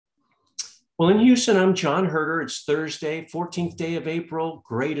Well, in Houston, I'm John Herder. It's Thursday, 14th day of April.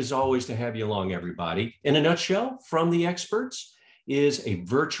 Great as always to have you along, everybody. In a nutshell, From the Experts is a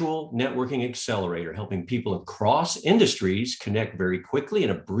virtual networking accelerator helping people across industries connect very quickly in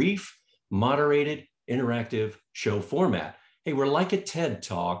a brief, moderated, interactive show format. Hey, we're like a TED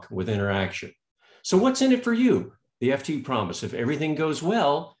Talk with interaction. So what's in it for you? The FT promise, if everything goes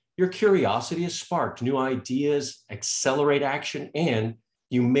well, your curiosity is sparked, new ideas accelerate action, and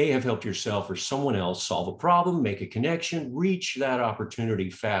you may have helped yourself or someone else solve a problem, make a connection, reach that opportunity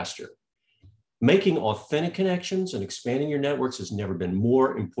faster. Making authentic connections and expanding your networks has never been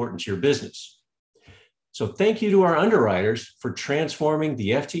more important to your business. So thank you to our underwriters for transforming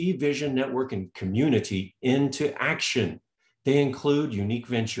the FTE Vision network and community into action. They include Unique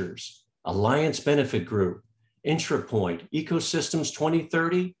Ventures, Alliance Benefit Group, IntraPoint, Ecosystems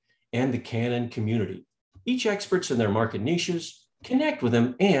 2030, and the Canon community. Each experts in their market niches. Connect with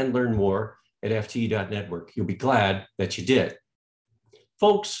them and learn more at FTE.network. You'll be glad that you did.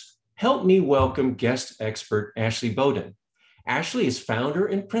 Folks, help me welcome guest expert Ashley Bowden. Ashley is founder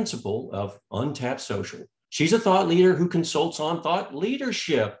and principal of Untapped Social. She's a thought leader who consults on thought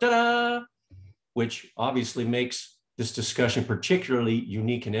leadership, ta-da, which obviously makes this discussion particularly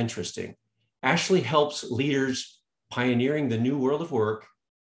unique and interesting. Ashley helps leaders pioneering the new world of work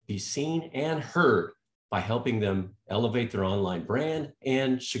be seen and heard by helping them elevate their online brand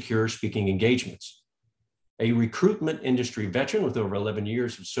and secure speaking engagements. A recruitment industry veteran with over 11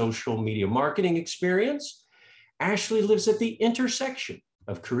 years of social media marketing experience, Ashley lives at the intersection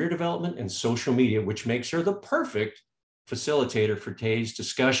of career development and social media, which makes her the perfect facilitator for today's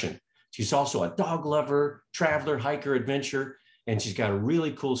discussion. She's also a dog lover, traveler, hiker, adventurer, and she's got a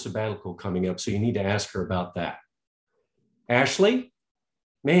really cool sabbatical coming up, so you need to ask her about that. Ashley,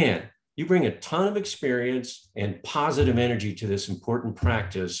 man, you bring a ton of experience and positive energy to this important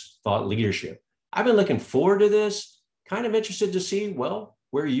practice, thought leadership. I've been looking forward to this, kind of interested to see, well,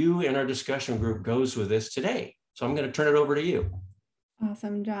 where you and our discussion group goes with this today. So I'm going to turn it over to you.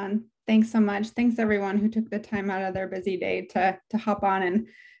 Awesome, John. Thanks so much. Thanks everyone who took the time out of their busy day to hop on and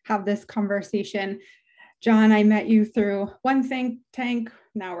have this conversation. John, I met you through one think tank.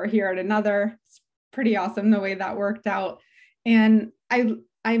 Now we're here at another. It's pretty awesome the way that worked out. And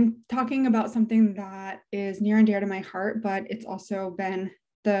I'm talking about something that is near and dear to my heart, but it's also been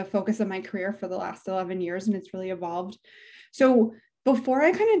the focus of my career for the last 11 years, and it's really evolved. So before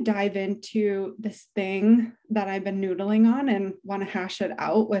I kind of dive into this thing that I've been noodling on and want to hash it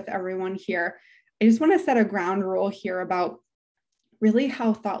out with everyone here, I just want to set a ground rule here about really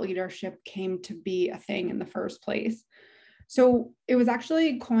how thought leadership came to be a thing in the first place. So it was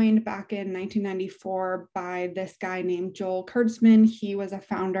actually coined back in 1994 by this guy named Joel Kurtzman. He was a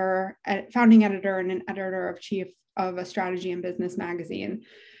founding editor and an editor-in-chief of a strategy and business magazine.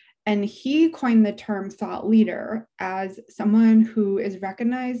 And he coined the term thought leader as someone who is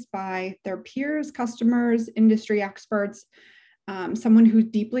recognized by their peers, customers, industry experts, someone who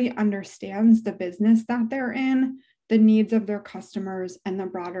deeply understands the business that they're in, the needs of their customers, and the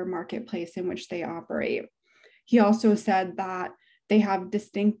broader marketplace in which they operate. He also said that they have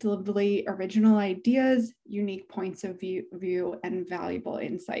distinctively original ideas, unique points of view, and valuable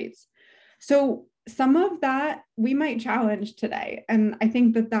insights. So some of that we might challenge today. And I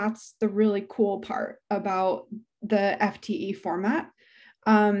think that that's the really cool part about the FTE format.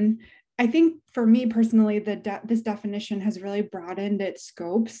 I think for me personally, this definition has really broadened its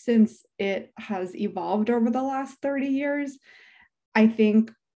scope since it has evolved over the last 30 years. I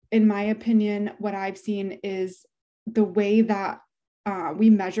think, in my opinion, what I've seen is the way that we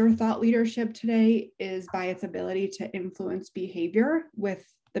measure thought leadership today is by its ability to influence behavior with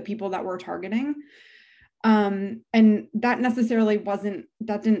the people that we're targeting. And that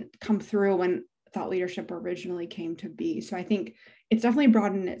didn't come through when thought leadership originally came to be. So I think it's definitely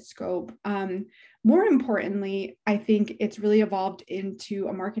broadened its scope. More importantly, I think it's really evolved into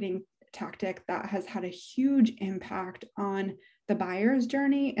a marketing tactic that has had a huge impact on the buyer's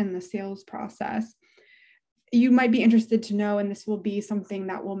journey and the sales process. You might be interested to know, and this will be something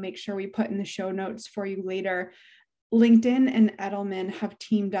that we'll make sure we put in the show notes for you later, LinkedIn and Edelman have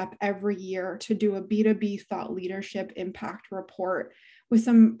teamed up every year to do a B2B thought leadership impact report with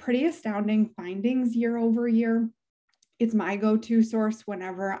some pretty astounding findings year over year. It's my go-to source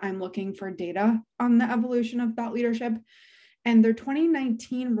whenever I'm looking for data on the evolution of thought leadership. And their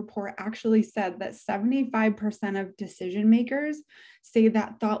 2019 report actually said that 75% of decision makers say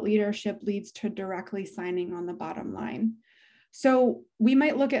that thought leadership leads to directly signing on the bottom line. So we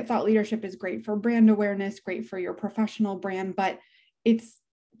might look at thought leadership as great for brand awareness, great for your professional brand, but it's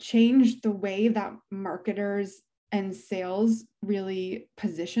changed the way that marketers and sales really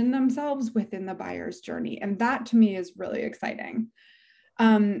position themselves within the buyer's journey. And that to me is really exciting.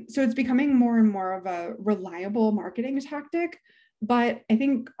 So it's becoming more and more of a reliable marketing tactic. But I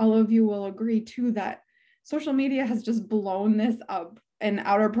think all of you will agree too that social media has just blown this up and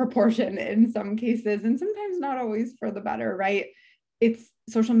out of proportion in some cases, and sometimes not always for the better, right?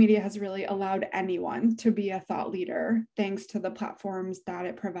 Social media has really allowed anyone to be a thought leader thanks to the platforms that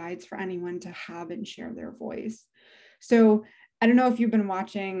it provides for anyone to have and share their voice. So I don't know if you've been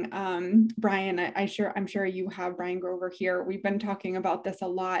watching, Brian, I'm sure you have. Brian Grover here. We've been talking about this a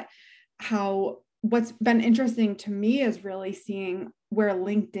lot, how what's been interesting to me is really seeing where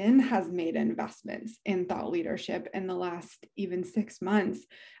LinkedIn has made investments in thought leadership in the last even 6 months.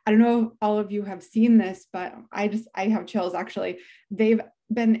 I don't know if all of you have seen this, but I have chills actually. They've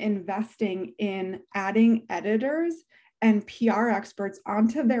been investing in adding editors and PR experts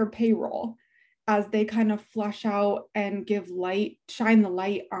onto their payroll as they kind of flush out and shine the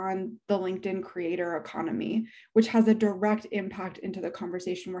light on the LinkedIn creator economy, which has a direct impact into the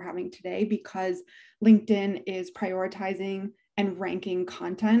conversation we're having today, because LinkedIn is prioritizing and ranking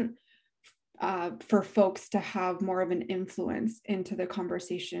content for folks to have more of an influence into the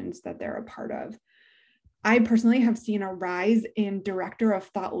conversations that they're a part of. I personally have seen a rise in director of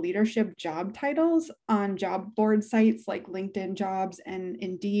thought leadership job titles on job board sites like LinkedIn Jobs and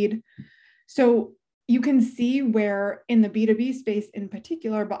Indeed. So you can see where in the B2B space in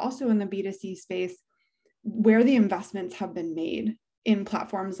particular, but also in the B2C space, where the investments have been made in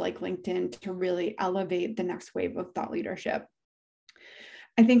platforms like LinkedIn to really elevate the next wave of thought leadership.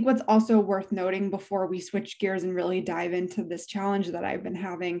 I think what's also worth noting before we switch gears and really dive into this challenge that I've been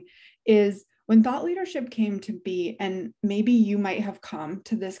having is when thought leadership came to be, and maybe you might have come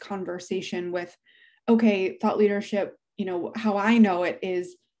to this conversation with, okay, thought leadership, how I know it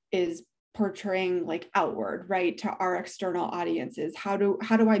is portraying like outward, right, to our external audiences. How do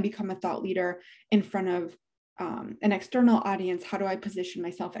I become a thought leader in front of an external audience? How do I position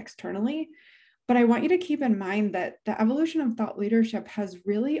myself externally? But I want you to keep in mind that the evolution of thought leadership has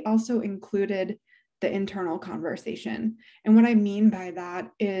really also included the internal conversation. And what I mean by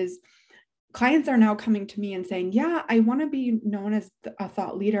that is clients are now coming to me and saying, yeah, I want to be known as a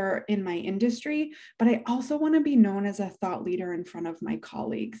thought leader in my industry, but I also want to be known as a thought leader in front of my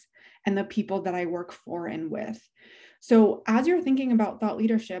colleagues and the people that I work for and with. So as you're thinking about thought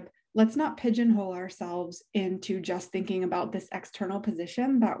leadership, let's not pigeonhole ourselves into just thinking about this external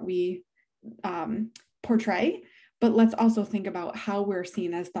position that we portray, but let's also think about how we're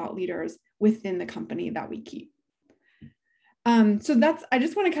seen as thought leaders within the company that we keep. So I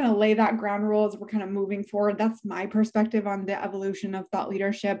just want to kind of lay that ground rule as we're kind of moving forward. That's my perspective on the evolution of thought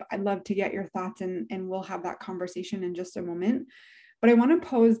leadership. I'd love to get your thoughts, and we'll have that conversation in just a moment. But I want to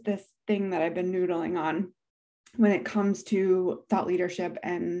pose this thing that I've been noodling on when it comes to thought leadership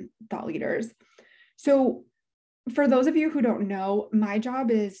and thought leaders. So for those of you who don't know, my job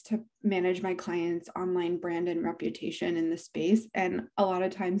is to manage my clients' online brand and reputation in the space, and a lot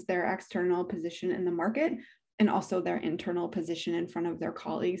of times their external position in the market, and also their internal position in front of their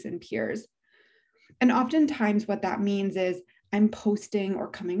colleagues and peers. And oftentimes what that means is I'm posting or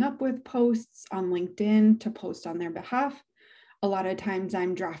coming up with posts on LinkedIn to post on their behalf. A lot of times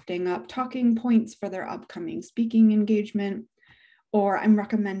I'm drafting up talking points for their upcoming speaking engagement, or I'm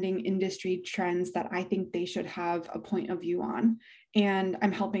recommending industry trends that I think they should have a point of view on, and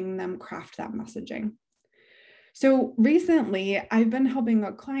I'm helping them craft that messaging. So recently, I've been helping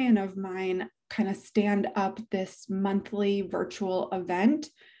a client of mine kind of stand up this monthly virtual event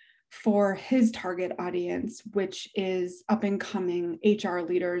for his target audience, which is up and coming HR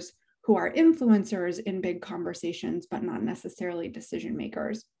leaders who are influencers in big conversations, but not necessarily decision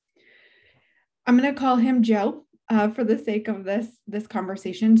makers. I'm going to call him Joe for the sake of this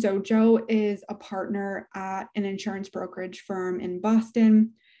conversation. So Joe is a partner at an insurance brokerage firm in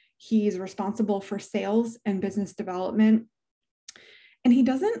Boston. He's responsible for sales and business development. And he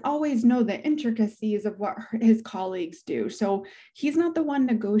doesn't always know the intricacies of what his colleagues do. So he's not the one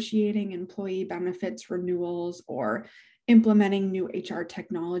negotiating employee benefits renewals or implementing new HR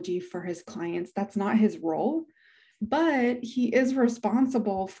technology for his clients. That's not his role. But he is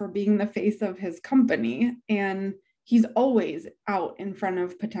responsible for being the face of his company, and he's always out in front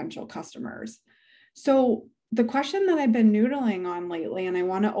of potential customers. So the question that I've been noodling on lately, and I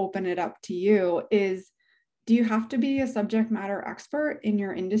want to open it up to you, is do you have to be a subject matter expert in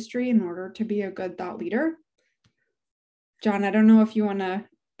your industry in order to be a good thought leader? John, I don't know if you want to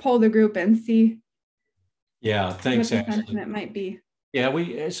poll the group and see. Yeah, thanks, what the sentiment might be.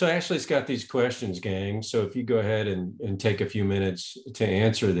 Yeah, so Ashley's got these questions, gang. So if you go ahead and take a few minutes to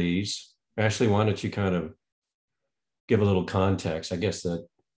answer these, Ashley, why don't you kind of give a little context, I guess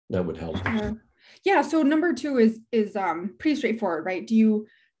that would help. Sure. Yeah. So number two is pretty straightforward, right? Do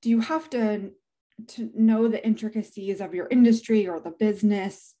you have to know the intricacies of your industry or the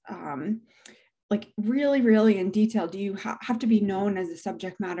business, like really, really in detail? Do you have to be known as a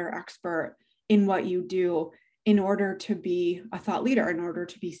subject matter expert in what you do in order to be a thought leader, in order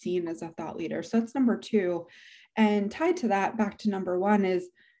to be seen as a thought leader? So that's number two. And tied to that, back to number one is,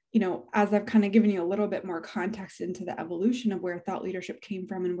 as I've kind of given you a little bit more context into the evolution of where thought leadership came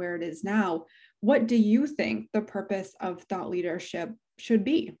from and where it is now, what do you think the purpose of thought leadership should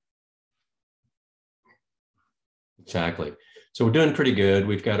be? Exactly. So we're doing pretty good.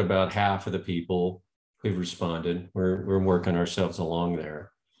 We've got about half of the people who've responded. We're working ourselves along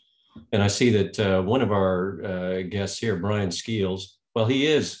there. And I see that one of our guests here, Brian Skeels, well, he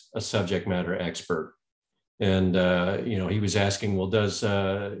is a subject matter expert. And, he was asking, well, does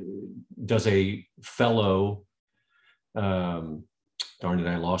a fellow, darn it,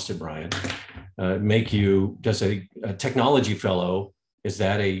 I lost it, Brian, does a technology fellow, is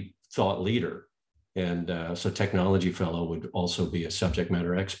that a thought leader? And so technology fellow would also be a subject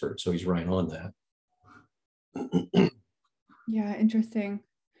matter expert. So he's right on that. Yeah, interesting.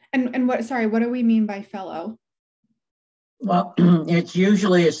 And what do we mean by fellow? Well, it's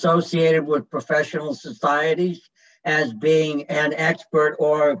usually associated with professional societies as being an expert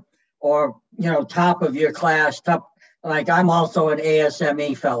or top of your class. Like I'm also an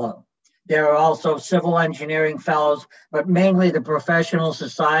ASME fellow. There are also civil engineering fellows, but mainly the professional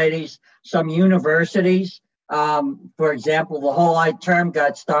societies, some universities. For example, the whole term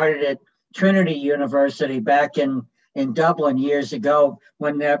got started at Trinity University back in Dublin years ago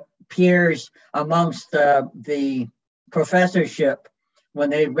when their peers amongst the professorship, when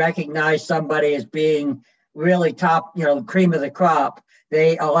they recognized somebody as being really top, cream of the crop,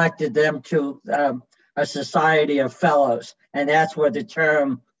 they elected them to a society of fellows. And that's where the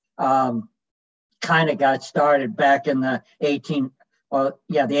term kind of got started back in the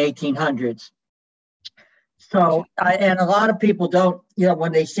 1800s. So, and a lot of people don't,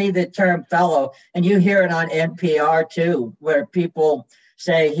 when they see the term fellow, and you hear it on NPR too, where people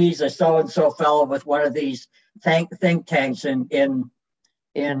say he's a so-and-so fellow with one of these think tanks in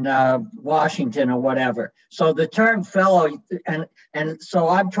Washington or whatever. So the term fellow, and so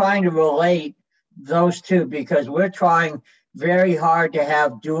I'm trying to relate those two because we're trying very hard to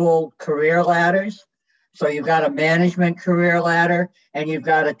have dual career ladders. So you've got a management career ladder and you've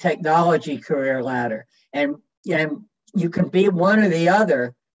got a technology career ladder. And you can be one or the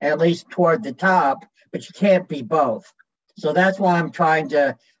other, at least toward the top, but you can't be both. So that's why I'm trying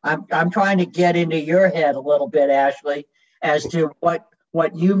to get into your head a little bit, Ashley, as to what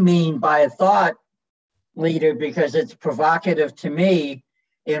you mean by a thought leader, because it's provocative to me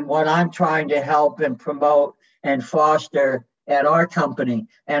in what I'm trying to help and promote and foster at our company.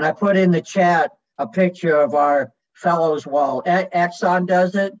 And I put in the chat a picture of our fellows wall. Exxon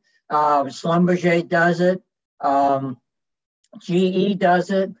does it, Schlumberger does it, GE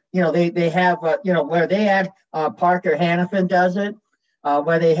does it. They have, where they had Parker Hannifin does it,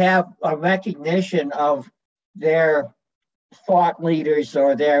 where they have a recognition of their thought leaders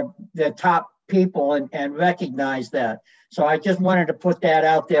or their top people and recognize that. So I just wanted to put that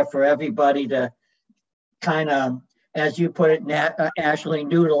out there for everybody to kind of, as you put it, Ashley,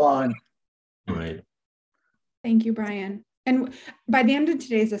 noodle on. Right. Thank you, Brian. And by the end of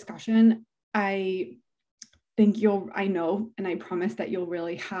today's discussion, I think I know, and I promise that you'll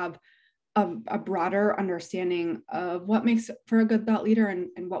really have a broader understanding of what makes for a good thought leader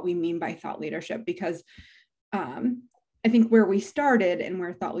and what we mean by thought leadership, because I think where we started and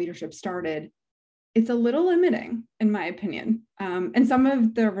where thought leadership started, it's a little limiting, in my opinion. And some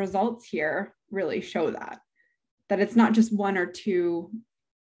of the results here really show that it's not just one or two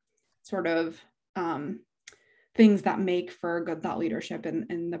sort of things that make for good thought leadership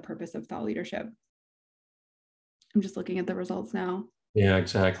and the purpose of thought leadership. I'm just looking at the results now. Yeah,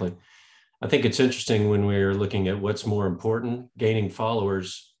 exactly. I think it's interesting when we're looking at what's more important: gaining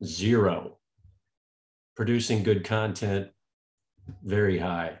followers, 0. Producing good content, very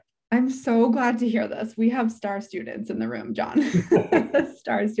high. I'm so glad to hear this. We have star students in the room, John.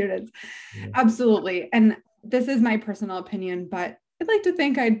 Star students. Yeah. Absolutely. And this is my personal opinion, but I'd like to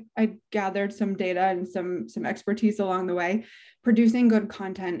think I gathered some data and some expertise along the way. Producing good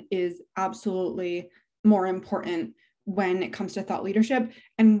content is absolutely more important when it comes to thought leadership.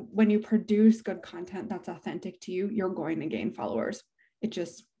 And when you produce good content that's authentic to you, you're going to gain followers.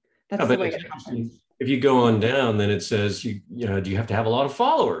 That's the way it happens. If you go on down, then it says, do you have to have a lot of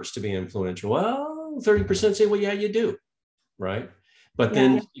followers to be influential? Well, 30% say, well, yeah, you do, right? but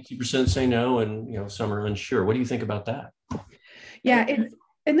then 60% say no, and some are unsure. What do you think about that? Yeah, it's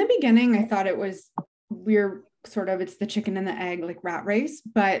in the beginning, I thought it's the chicken and the egg, like rat race,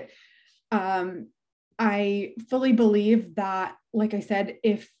 but I fully believe that, like I said,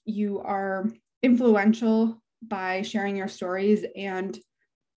 if you are influential by sharing your stories, and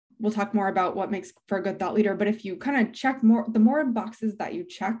we'll talk more about what makes for a good thought leader, but if you kind of check the more boxes that you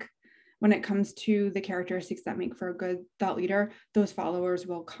check when it comes to the characteristics that make for a good thought leader, those followers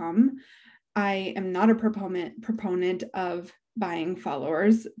will come. I am not a proponent of buying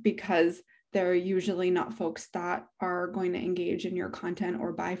followers, because they're usually not folks that are going to engage in your content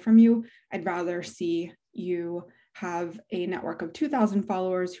or buy from you. I'd rather see you have a network of 2,000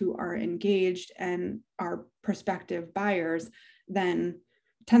 followers who are engaged and are prospective buyers than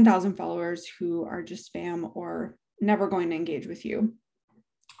 10,000 followers who are just spam or never going to engage with you.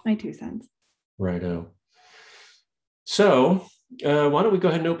 My 2 cents. Righto. So why don't we go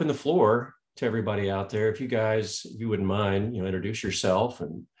ahead and open the floor to everybody out there. If you wouldn't mind, introduce yourself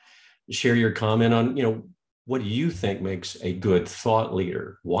and share your comment on, what do you think makes a good thought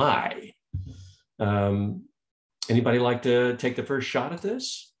leader? Why? Anybody like to take the first shot at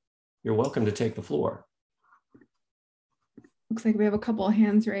this? You're welcome to take the floor. Looks like we have a couple of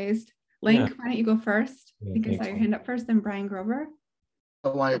hands raised. Link, Why don't you go first? I think I saw your hand up first, then Brian Grover. I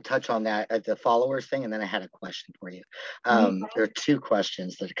want to touch on that the followers thing, and then I had a question for you. There are 2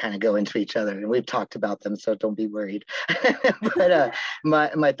 questions that kind of go into each other, and we've talked about them, so don't be worried. But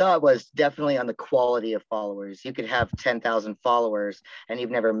my thought was definitely on the quality of followers. You could have 10,000 followers, and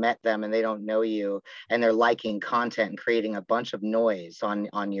you've never met them, and they don't know you, and they're liking content and creating a bunch of noise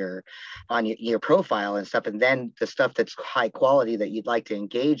on your profile and stuff. And then the stuff that's high quality that you'd like to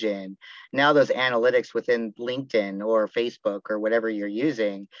engage in, now those analytics within LinkedIn or Facebook or whatever you're using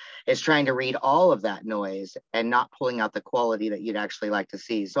is trying to read all of that noise and not pulling out the quality that you'd actually like to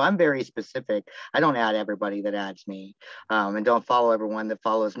see. So I'm very specific. I don't add everybody that adds me, and don't follow everyone that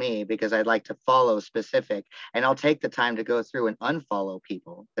follows me, because I'd like to follow specific, and I'll take the time to go through and unfollow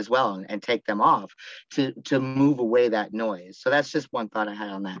people as well and take them off to move away that noise. So that's just one thought I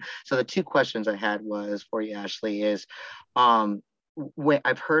had on that. So the 2 questions I had was for you, Ashley, is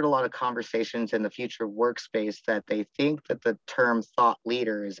I've heard a lot of conversations in the future workspace that they think that the term thought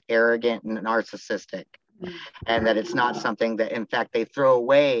leader is arrogant and narcissistic, and that it's not something that, in fact, they throw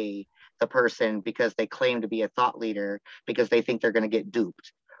away the person because they claim to be a thought leader because they think they're going to get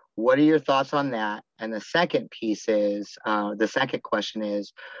duped. What are your thoughts on that? And the second question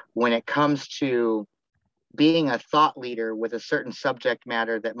is, when it comes to being a thought leader with a certain subject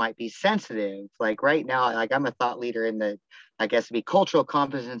matter that might be sensitive, like right now, like I'm a thought leader in the, I guess it'd be cultural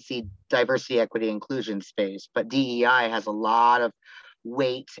competency, diversity, equity, inclusion space, but DEI has a lot of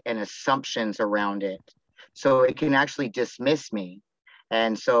weight and assumptions around it. So it can actually dismiss me.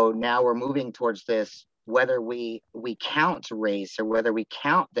 And so now we're moving towards this, whether we count race or whether we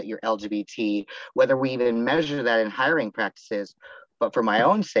count that you're LGBT, whether we even measure that in hiring practices. But for my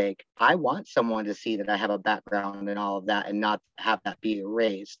own sake, I want someone to see that I have a background in all of that and not have that be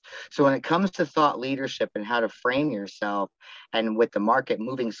erased. So when it comes to thought leadership and how to frame yourself, and with the market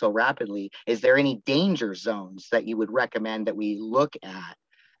moving so rapidly, is there any danger zones that you would recommend that we look at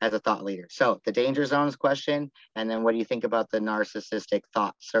as a thought leader? So the danger zones question, and then what do you think about the narcissistic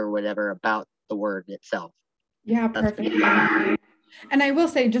thoughts or whatever about the word itself? Yeah, perfect. And I will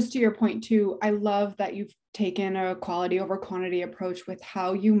say, just to your point too, I love that you've taken a quality over quantity approach with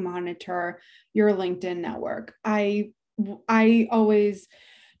how you monitor your LinkedIn network. I always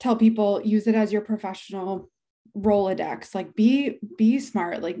tell people, use it as your professional Rolodex. Like be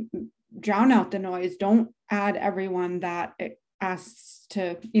smart, like drown out the noise. Don't add everyone that asks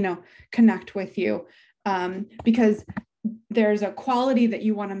to, connect with you, because there's a quality that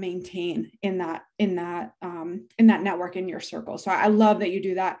you want to maintain in that network, in your circle. So I love that you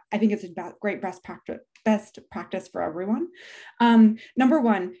do that. I think it's a great best practice for everyone. Number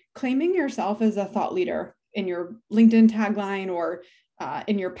 1, claiming yourself as a thought leader in your LinkedIn tagline or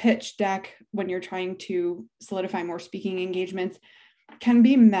in your pitch deck when you're trying to solidify more speaking engagements can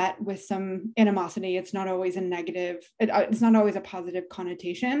be met with some animosity. It's not always a negative. It's not always a positive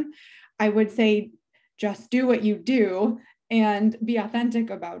connotation. I would say, just do what you do and be authentic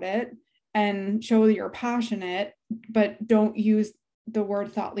about it and show that you're passionate, but don't use the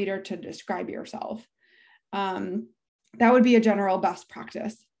word thought leader to describe yourself. That would be a general best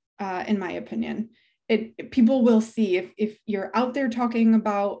practice, in my opinion. People will see if you're out there talking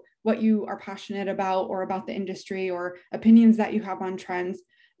about what you are passionate about, or about the industry, or opinions that you have on trends,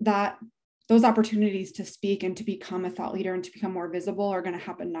 that those opportunities to speak and to become a thought leader and to become more visible are going to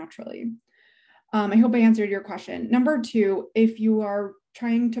happen naturally. I hope I answered your question. Number two, if you are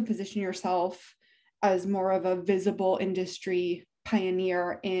trying to position yourself as more of a visible industry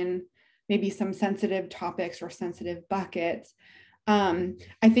pioneer in maybe some sensitive topics or sensitive buckets,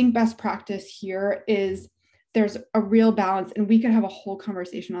 I think best practice here is there's a real balance, and we could have a whole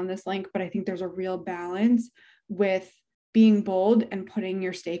conversation on this, link, but I think there's a real balance with being bold and putting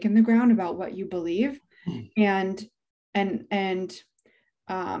your stake in the ground about what you believe, and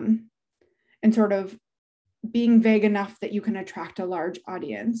sort of being vague enough that you can attract a large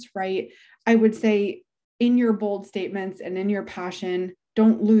audience, right? I would say in your bold statements and in your passion,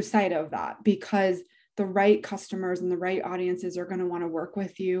 don't lose sight of that, because the right customers and the right audiences are going to want to work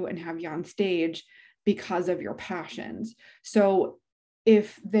with you and have you on stage because of your passions. So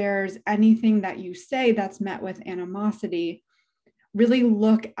if there's anything that you say that's met with animosity, really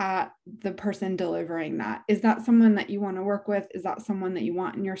look at the person delivering that. Is that someone that you want to work with? Is that someone that you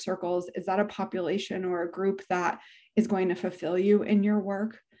want in your circles? Is that a population or a group that is going to fulfill you in your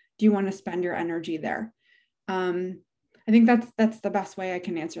work? Do you want to spend your energy there? I think that's the best way I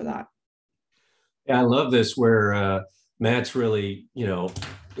can answer that. Yeah, I love this where Matt's really,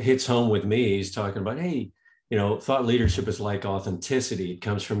 hits home with me. He's talking about, hey, thought leadership is like authenticity. It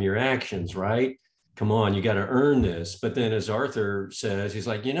comes from your actions, right? Come on, you got to earn this. But then as Arthur says, he's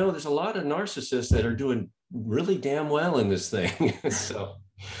like, there's a lot of narcissists that are doing really damn well in this thing. So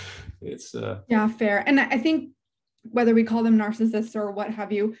it's yeah, fair. And I think whether we call them narcissists or what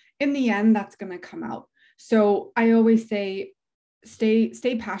have you, in the end, that's going to come out. So I always say, stay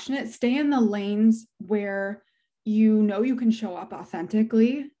passionate, stay in the lanes where you can show up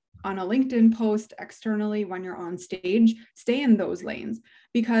authentically on a LinkedIn post, externally, when you're on stage. Stay in those lanes,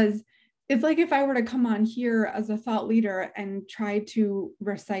 because it's like if I were to come on here as a thought leader and try to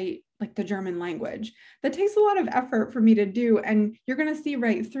recite like the German language, that takes a lot of effort for me to do. And you're going to see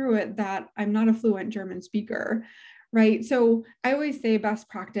right through it that I'm not a fluent German speaker, right? So I always say best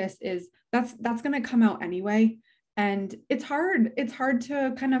practice is that's going to come out anyway. And it's hard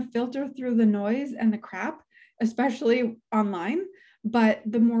to kind of filter through the noise and the crap, especially online. But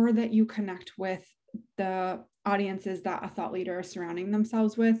the more that you connect with the audiences that a thought leader is surrounding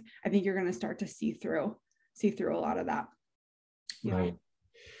themselves with, I think you're going to start to see through a lot of that. Yeah. Right.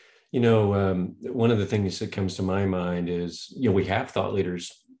 One of the things that comes to my mind is, we have thought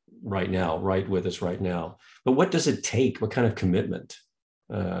leaders right now, right with us right now, but what does it take? What kind of commitment?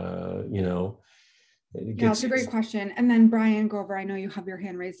 It's a great question. And then Brian Grover, I know you have your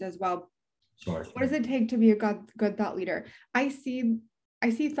hand raised as well. Sorry. What does it take to be a good thought leader? I see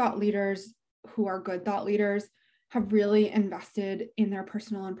thought leaders who are good thought leaders have really invested in their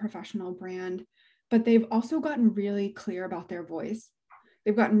personal and professional brand, but they've also gotten really clear about their voice.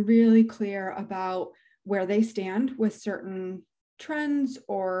 They've gotten really clear about where they stand with certain trends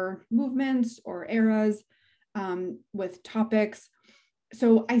or movements or eras, with topics.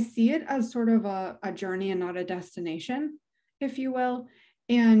 So I see it as sort of a journey and not a destination, if you will.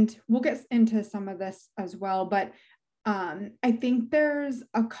 And we'll get into some of this as well, but I think there's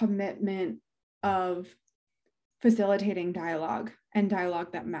a commitment of facilitating dialogue and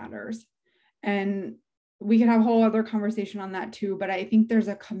dialogue that matters. And we could have a whole other conversation on that too, but I think there's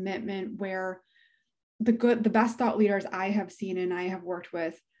a commitment where the best thought leaders I have seen and I have worked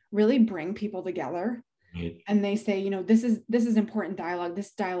with really bring people together. Right. And they say, this is important dialogue.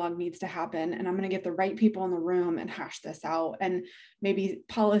 This dialogue needs to happen. And I'm going to get the right people in the room and hash this out. And maybe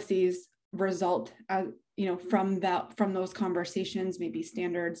policies result as, from those conversations, maybe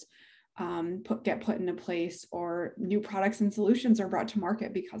standards get put into place, or new products and solutions are brought to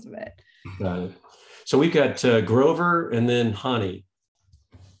market because of it. Got it. So we've got Grover and then Hani.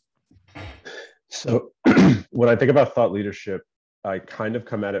 So when I think about thought leadership, I kind of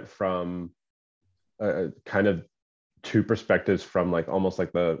come at it from kind of two perspectives, from almost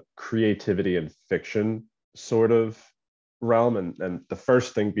like the creativity and fiction sort of realm. And the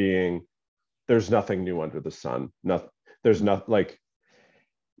first thing being, there's nothing new under the sun. There's not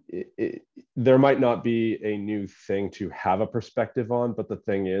there might not be a new thing to have a perspective on, but the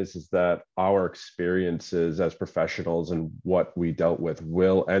thing is that our experiences as professionals and what we dealt with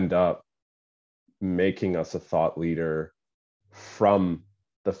will end up making us a thought leader from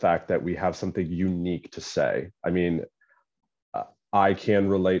the fact that we have something unique to say. I mean, I can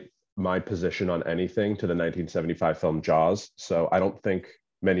relate my position on anything to the 1975 film Jaws, so I don't think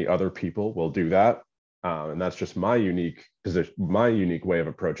many other people will do that. And that's just my unique position, my unique way of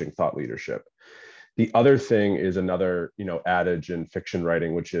approaching thought leadership. The other thing is another, adage in fiction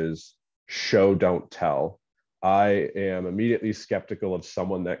writing, which is show, don't tell. I am immediately skeptical of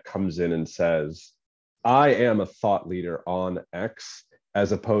someone that comes in and says, I am a thought leader on X,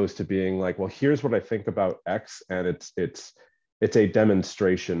 as opposed to being like, well, here's what I think about X, and it's a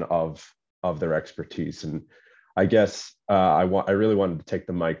demonstration of their expertise. And I guess I really wanted to take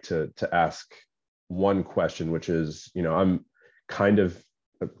the mic to ask one question, which is, I'm kind of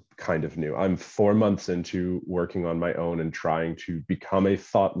new. I'm 4 months into working on my own and trying to become a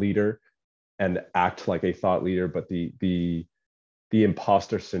thought leader and act like a thought leader, but the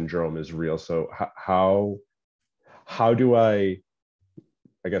imposter syndrome is real. So how do I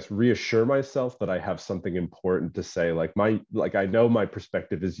guess reassure myself that I have something important to say? Like I know my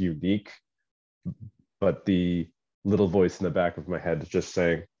perspective is unique, but the little voice in the back of my head is just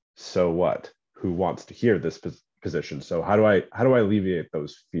saying, so what? Who wants to hear this position? So how do I alleviate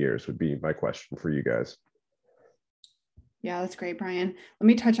those fears would be my question for you guys. Yeah, that's great, Brian. Let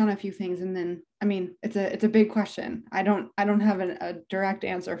me touch on a few things, and then, I mean, it's a big question. I don't have a direct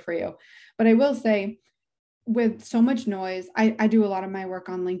answer for you, but I will say, with so much noise, I do a lot of my work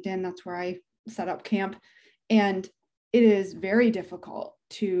on LinkedIn. That's where I set up camp, and it is very difficult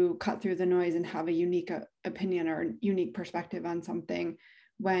to cut through the noise and have a unique opinion or unique perspective on something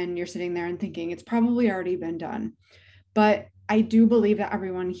when you're sitting there and thinking it's probably already been done. But I do believe that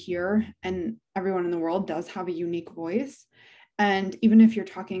everyone here and everyone in the world does have a unique voice. And even if you're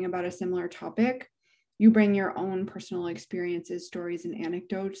talking about a similar topic, you bring your own personal experiences, stories, and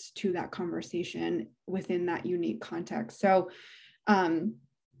anecdotes to that conversation within that unique context. So I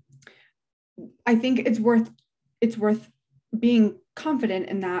think it's worth being confident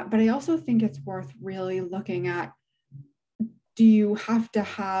in that, but I also think it's worth really looking at, do you have to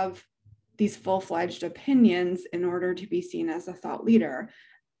have these full-fledged opinions in order to be seen as a thought leader?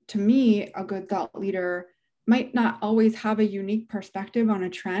 To me, a good thought leader might not always have a unique perspective on a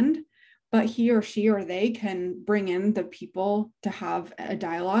trend, but he or she or they can bring in the people to have a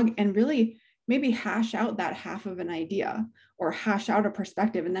dialogue and really maybe hash out that half of an idea or hash out a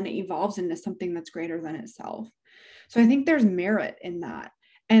perspective, and then it evolves into something that's greater than itself. So I think there's merit in that.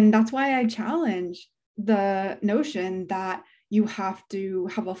 And that's why I challenge the notion that you have to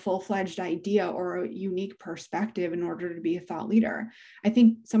have a full-fledged idea or a unique perspective in order to be a thought leader. I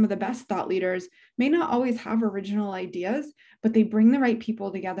think some of the best thought leaders may not always have original ideas, but they bring the right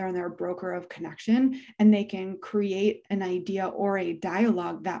people together and they're a broker of connection, and they can create an idea or a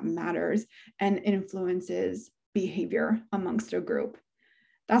dialogue that matters and influences behavior amongst a group.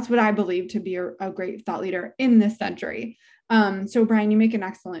 That's what I believe to be a great thought leader in this century. So Brian, you make an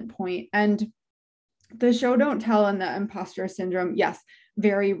excellent point. And the show don't tell and the imposter syndrome, yes,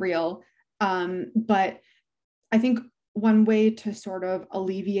 very real. But I think one way to sort of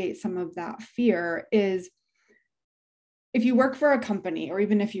alleviate some of that fear is, if you work for a company, or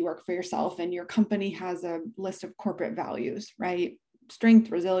even if you work for yourself and your company has a list of corporate values, right?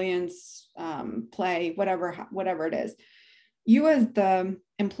 Strength, resilience, play, whatever it is. You as the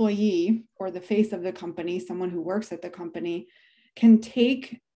employee or the face of the company, someone who works at the company, can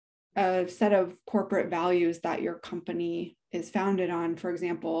take a set of corporate values that your company is founded on. For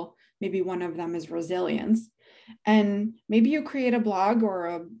example, maybe one of them is resilience. And maybe you create a blog or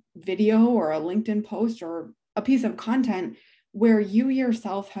a video or a LinkedIn post or a piece of content where you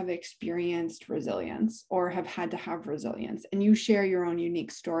yourself have experienced resilience or have had to have resilience, and you share your own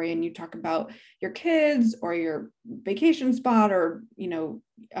unique story, and you talk about your kids or your vacation spot or,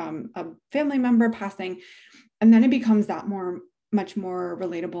 a family member passing. And then it becomes much more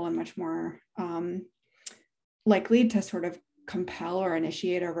relatable and much more likely to sort of compel or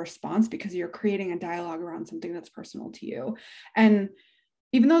initiate a response, because you're creating a dialogue around something that's personal to you. And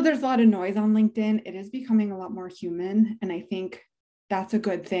even though there's a lot of noise on LinkedIn, it is becoming a lot more human. And I think that's a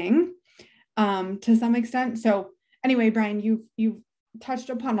good thing to some extent. So anyway, Brian, you've touched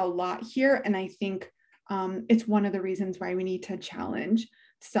upon a lot here. And I think it's one of the reasons why we need to challenge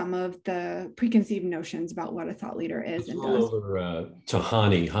some of the preconceived notions about what a thought leader is and does. Over to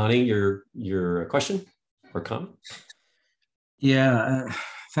Hani. Hani, your question or comment? Yeah,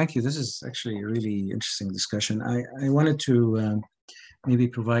 thank you. This is actually a really interesting discussion. I wanted to maybe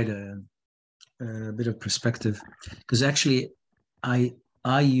provide a bit of perspective, because actually I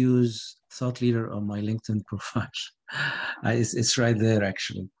use thought leader on my LinkedIn profile. It's right there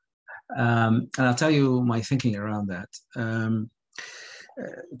actually. And I'll tell you my thinking around that.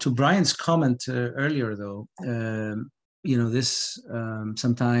 To Brian's comment earlier, though, this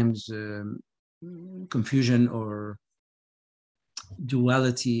sometimes confusion or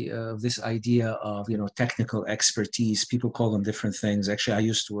duality of this idea of, technical expertise. People call them different things. Actually, I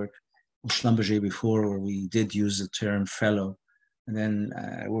used to work with Schlumberger before, where we did use the term fellow. And then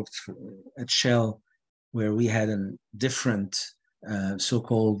I worked at Shell, where we had a different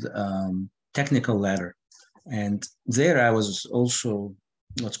so-called technical ladder. And there I was also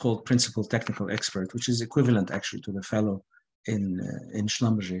what's called principal technical expert, which is equivalent actually to the fellow in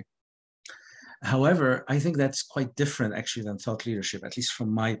Schlumberger. However, I think that's quite different actually than thought leadership, at least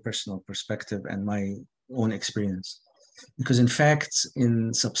from my personal perspective and my own experience. Because in fact,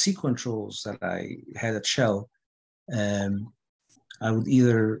 in subsequent roles that I had at Shell, I would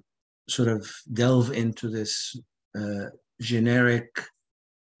either sort of delve into this generic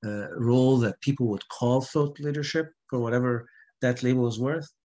role that people would call thought leadership, for whatever that label is worth.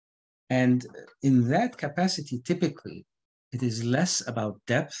 And in that capacity, typically, it is less about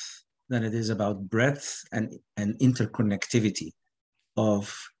depth than it is about breadth and interconnectivity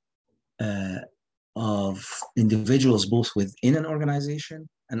of individuals, both within an organization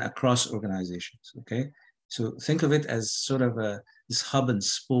and across organizations. Okay, so think of it as sort of this hub and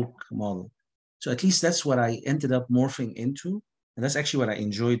spoke model. So at least that's what I ended up morphing into, and that's actually what I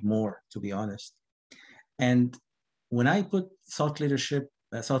enjoyed more, to be honest. And when I put thought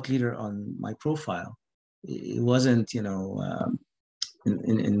leader on my profile, it wasn't, you know,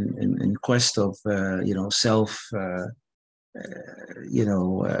 in quest of self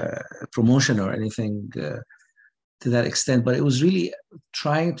promotion or anything to that extent, but it was really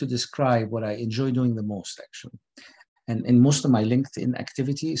trying to describe what I enjoy doing the most, actually. And in most of my LinkedIn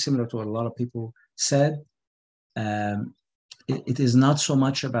activity, similar to what a lot of people said, it is not so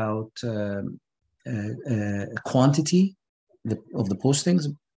much about quantity of the postings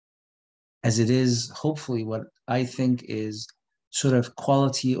as it is hopefully what I think is sort of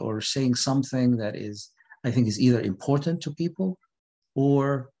quality, or saying something that I think is either important to people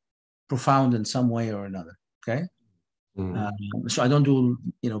or profound in some way or another. Okay. So I don't do,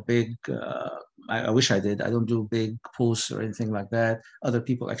 big, I wish I did. I don't do big posts or anything like that. Other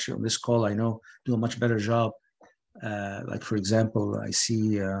people actually on this call, I know, do a much better job. Like, for example, I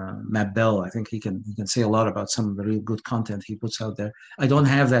see Matt Bell. I think he can say a lot about some of the really good content he puts out there. I don't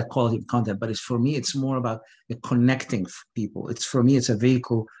have that quality of content, but for me, it's more about connecting people. For me, it's a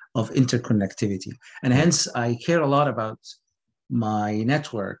vehicle of interconnectivity. And hence, I care a lot about my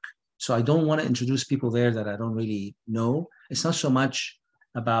network. So I don't want to introduce people there that I don't really know. It's not so much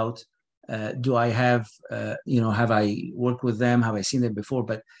about do I have, have I worked with them? Have I seen them before?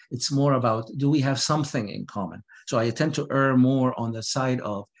 But it's more about, do we have something in common? So I tend to err more on the side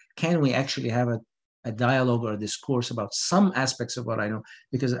of, can we actually have a dialogue or a discourse about some aspects of what I know?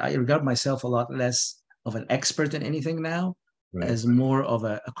 Because I regard myself a lot less of an expert in anything now, right, as more of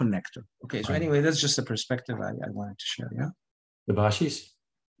a connector. Okay, so anyway, that's just a perspective I wanted to share, yeah? Debashis?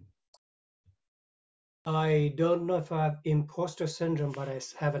 I don't know if I have imposter syndrome, but I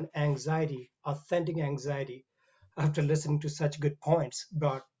have an anxiety, authentic anxiety, after listening to such good points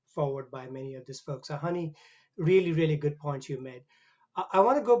brought forward by many of these folks. So, Honey, really, really good points you made. I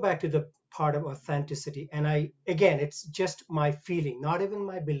want to go back to the part of authenticity. And again, it's just my feeling, not even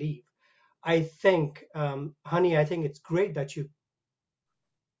my belief. I think, Honey, I think it's great that you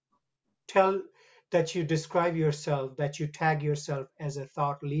describe yourself, that you tag yourself as a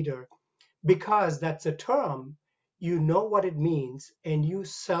thought leader, because that's a term, you know what it means, and you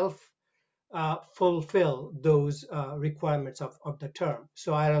fulfill those requirements of the term.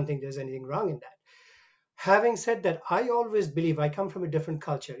 So I don't think there's anything wrong in that. Having said that, I always believe, I come from a different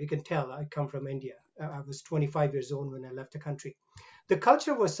culture. You can tell I come from India. I was 25 years old when I left the country. The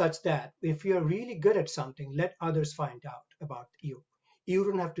culture was such that if you're really good at something, let others find out about you. You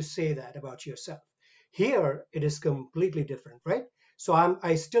don't have to say that about yourself. Here, it is completely different, right? So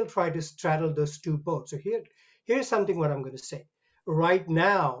I still try to straddle those two boats. So here's something what I'm going to say. Right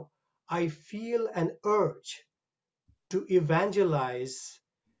now, I feel an urge to evangelize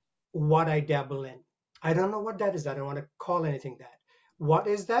what I dabble in. I don't know what that is. I don't want to call anything that. What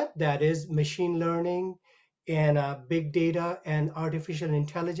is that? That is machine learning and big data and artificial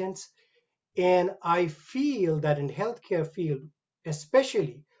intelligence. And I feel that in healthcare field,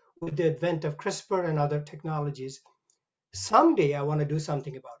 especially with the advent of CRISPR and other technologies, someday I want to do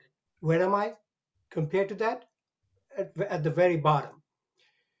something about it. Where am I compared to that? At the very bottom.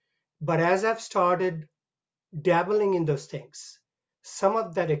 But as I've started dabbling in those things, some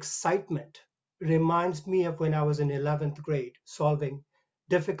of that excitement reminds me of when I was in 11th grade solving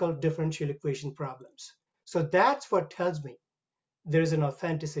difficult differential equation problems. So that's what tells me there's an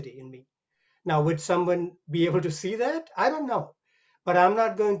authenticity in me. Now, would someone be able to see that? I don't know. But I'm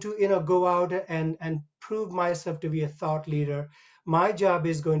not going to, go out and prove myself to be a thought leader. My job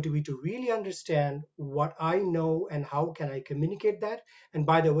is going to be to really understand what I know and how can I communicate that. And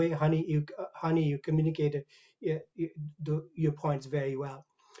by the way, Honey, you communicated your points very well.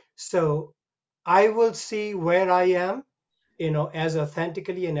 So I will see where I am, as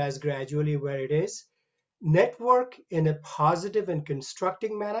authentically and as gradually where it is. network in a positive and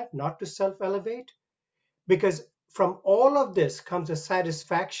constructing manner, not to self-elevate, because from all of this comes a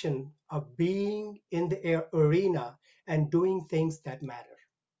satisfaction of being in the arena and doing things that matter.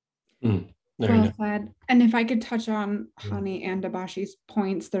 Well said. And if I could touch on Hani and Debashi's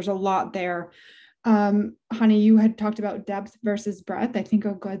points, there's a lot there. Hani, you had talked about depth versus breadth. I think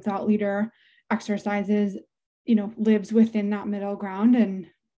a good thought leader exercises, lives within that middle ground and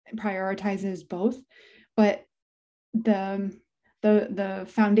prioritizes both. But the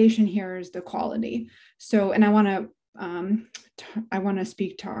foundation here is the quality. So, and I want to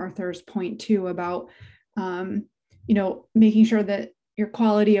speak to Arthur's point too about making sure that your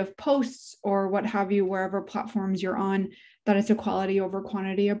quality of posts or what have you, wherever platforms you're on, that it's a quality over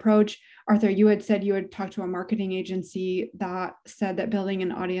quantity approach. Arthur, you had said you had talked to a marketing agency that said that building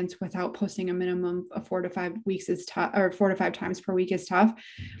an audience without posting a minimum of 4 to 5 weeks is tough, or 4 to 5 times per week is tough.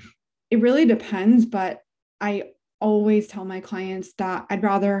 It really depends, but I always tell my clients that I'd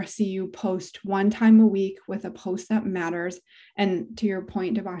rather see you post 1 time a week with a post that matters. And to your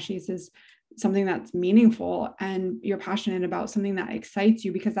point, Debashi's, is something that's meaningful and you're passionate about, something that excites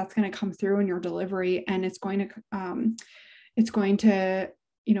you, because that's going to come through in your delivery, and it's going to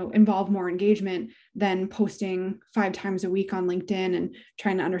involve more engagement than posting 5 times a week on LinkedIn and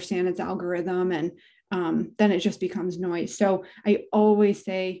trying to understand its algorithm, and then it just becomes noise. So I always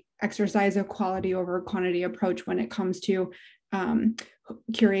say exercise a quality over quantity approach when it comes to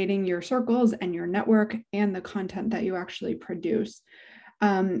curating your circles and your network and the content that you actually produce.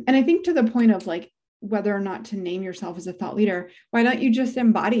 And I think to the point of like whether or not to name yourself as a thought leader, why don't you just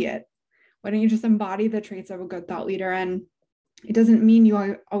embody it? Why don't you just embody the traits of a good thought leader? And it doesn't mean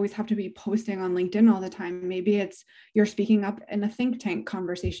you always have to be posting on LinkedIn all the time. Maybe it's you're speaking up in a think tank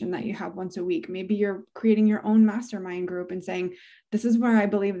conversation that you have once a week. Maybe you're creating your own mastermind group and saying, this is where I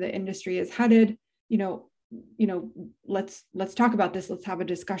believe the industry is headed. Let's talk about this. Let's have a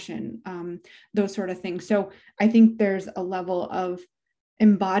discussion, those sort of things. So I think there's a level of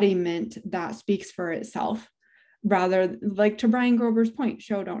embodiment that speaks for itself, rather, like to Brian Grover's point,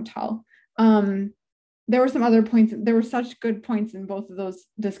 show, don't tell. There were some other points. There were such good points in both of those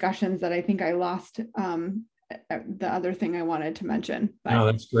discussions that I think I lost the other thing I wanted to mention. But. No,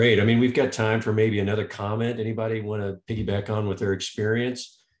 that's great. I mean, we've got time for maybe another comment. Anybody want to piggyback on with their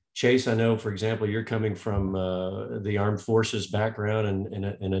experience? Chase, I know, for example, you're coming from the armed forces background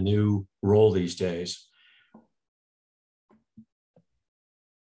and in a new role these days.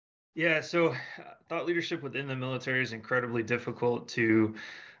 Yeah, so thought leadership within the military is incredibly difficult to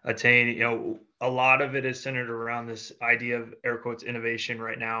attain. A lot of it is centered around this idea of air quotes innovation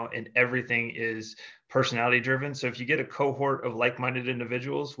right now, and everything is personality driven. So if you get a cohort of like-minded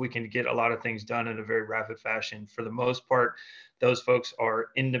individuals, we can get a lot of things done in a very rapid fashion. For the most part, those folks are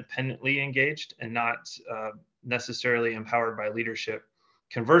independently engaged and not necessarily empowered by leadership.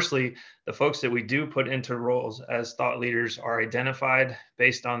 Conversely, the folks that we do put into roles as thought leaders are identified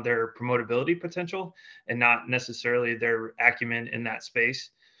based on their promotability potential and not necessarily their acumen in that space.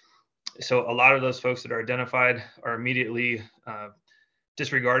 So a lot of those folks that are identified are immediately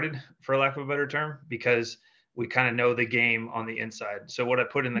disregarded, for lack of a better term, because we kind of know the game on the inside. So what I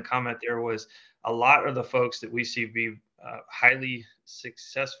put in the comment there was a lot of the folks that we see be highly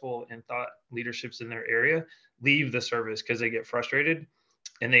successful in thought leaderships in their area leave the service because they get frustrated,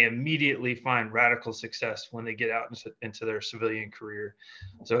 and they immediately find radical success when they get out into their civilian career.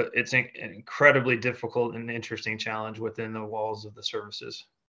 So it's an incredibly difficult and interesting challenge within the walls of the services.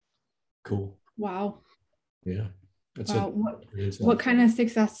 Cool. Wow. Yeah. That's wow. What kind of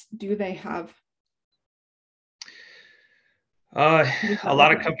success do they have? A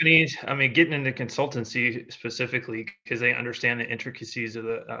lot of companies, getting into consultancy specifically because they understand the intricacies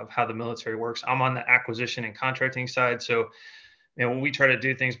of how the military works. I'm on the acquisition and contracting side. So when we try to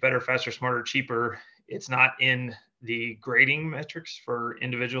do things better, faster, smarter, cheaper, it's not in the grading metrics for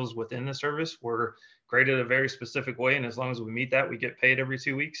individuals within the service. We're graded a very specific way, and as long as we meet that, we get paid every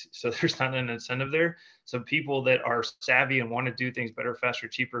 2 weeks. So there's not an incentive there. So people that are savvy and want to do things better, faster,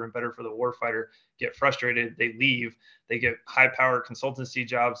 cheaper, and better for the warfighter get frustrated. They leave. They get high-powered consultancy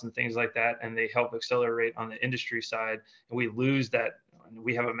jobs and things like that, and they help accelerate on the industry side. And we lose that.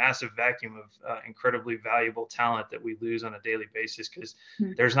 We have a massive vacuum of incredibly valuable talent that we lose on a daily basis because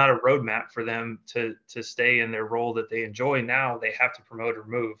there's not a roadmap for them to stay in their role that they enjoy. Now they have to promote or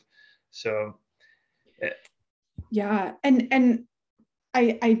move. So, yeah, and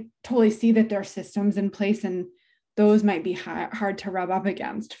I totally see that there are systems in place, and those might be hard to rub up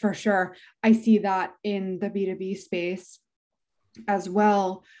against for sure. I see that in the B2B space as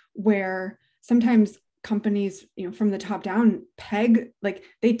well, where sometimes companies, from the top down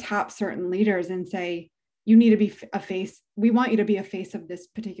they tap certain leaders and say, you need to be a face. We want you to be a face of this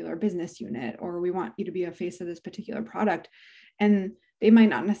particular business unit, or we want you to be a face of this particular product. And they might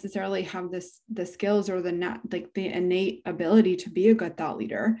not necessarily have the skills or the innate ability to be a good thought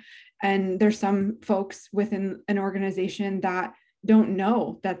leader. And there's some folks within an organization that don't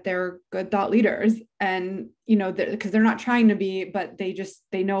know that they're good thought leaders, and because they're not trying to be, but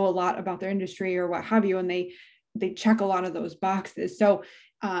they know a lot about their industry or what have you, and they check a lot of those boxes. So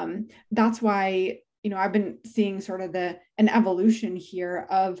that's why I've been seeing sort of an evolution here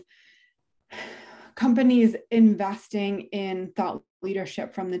of companies investing in thought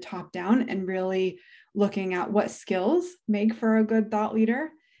leadership from the top down and really looking at what skills make for a good thought leader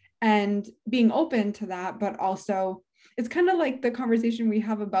and being open to that. But also, it's kind of like the conversation we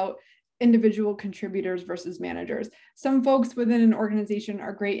have about individual contributors versus managers. Some folks within an organization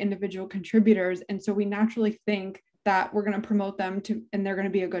are great individual contributors, and so we naturally think that we're going to promote them and they're going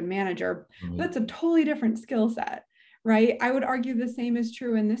to be a good manager. Mm-hmm. That's a totally different skill set, right? I would argue the same is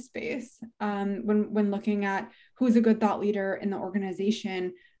true in this space. When looking at who's a good thought leader in the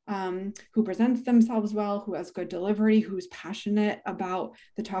organization, who presents themselves well, who has good delivery, who's passionate about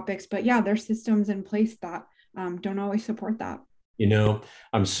the topics. But yeah, there's systems in place that don't always support that.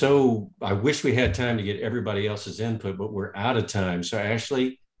 I wish we had time to get everybody else's input, but we're out of time. So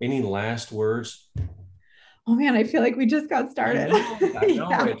Ashley, any last words? Oh man, I feel like we just got started. I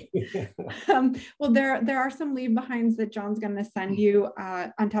know it. Well, there are some leave behinds that John's going to send you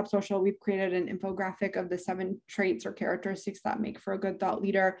on Top Social. We've created an infographic of the 7 traits or characteristics that make for a good thought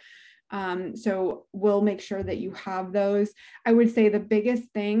leader. So we'll make sure that you have those. I would say the biggest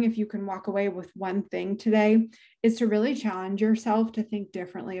thing, if you can walk away with one thing today, is to really challenge yourself to think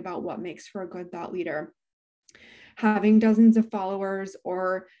differently about what makes for a good thought leader. Having dozens of followers,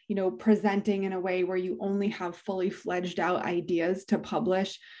 or presenting in a way where you only have fully fledged out ideas to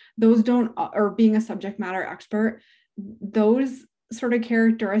publish, or being a subject matter expert, those sort of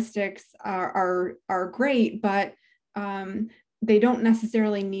characteristics are great, but they don't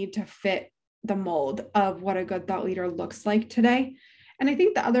necessarily need to fit the mold of what a good thought leader looks like today. And I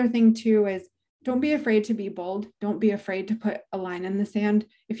think the other thing too is, don't be afraid to be bold. Don't be afraid to put a line in the sand.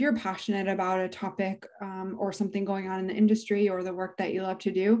 If you're passionate about a topic or something going on in the industry or the work that you love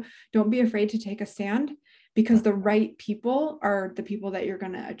to do, don't be afraid to take a stand, because the right people are the people that you're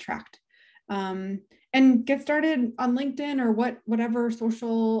going to attract. And get started on LinkedIn or whatever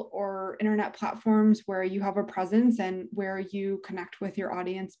social or internet platforms where you have a presence and where you connect with your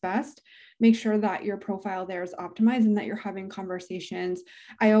audience best. Make sure that your profile there is optimized and that you're having conversations.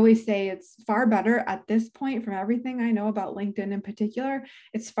 I always say it's far better at this point, from everything I know about LinkedIn in particular,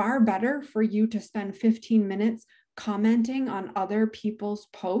 it's far better for you to spend 15 minutes commenting on other people's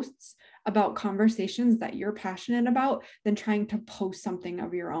posts about conversations that you're passionate about than trying to post something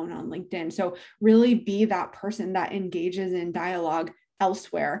of your own on LinkedIn. So really be that person that engages in dialogue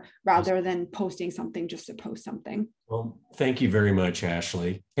elsewhere rather than posting something just to post something. Well, thank you very much,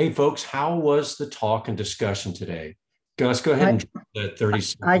 Ashley. Hey folks, how was the talk and discussion today? Gus, go ahead and 30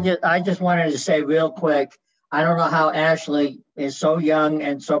 seconds. I just wanted to say real quick, I don't know how Ashley is so young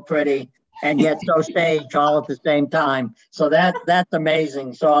and so pretty and yet so sage all at the same time. So that's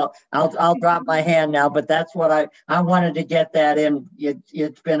amazing. So I'll drop my hand now, but that's what I wanted to get that in.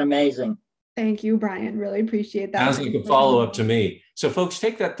 It's been amazing. Thank you, Brian. Really appreciate that. Sounds like a follow-up to me. So folks,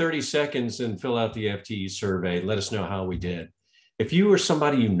 take that 30 seconds and fill out the FTE survey. Let us know how we did. If you or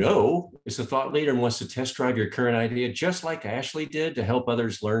somebody you know is a thought leader and wants to test drive your current idea, just like Ashley did, to help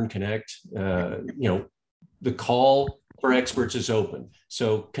others learn, connect, the call for experts is open.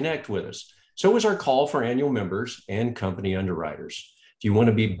 So connect with us. So is our call for annual members and company underwriters. If you want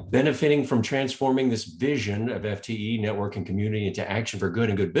to be benefiting from transforming this vision of FTE, network, and community into action for good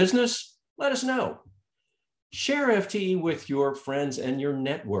and good business, let us know. Share FTE with your friends and your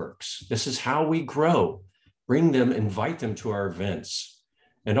networks. This is how we grow. Bring them, invite them to our events,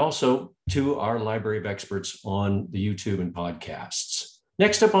 and also to our library of experts on the YouTube and podcasts.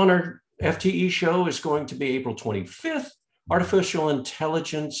 Next up on our FTE show is going to be April 25th, Artificial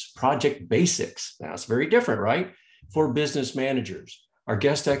Intelligence Project Basics. Now it's very different, right? For business managers. Our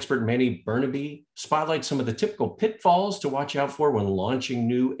guest expert, Manny Burnaby, spotlights some of the typical pitfalls to watch out for when launching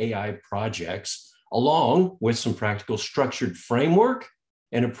new AI projects, along with some practical structured framework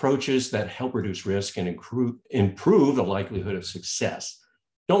and approaches that help reduce risk and improve the likelihood of success.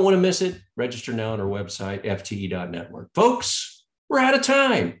 Don't want to miss it. Register now on our website, fte.network. Folks, we're out of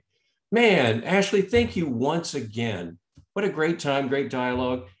time. Man, Ashley, thank you once again. What a great time, great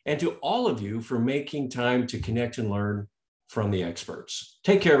dialogue. And to all of you for making time to connect and learn from the experts.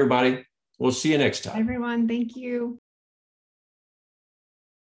 Take care, everybody. We'll see you next time. Everyone, thank you.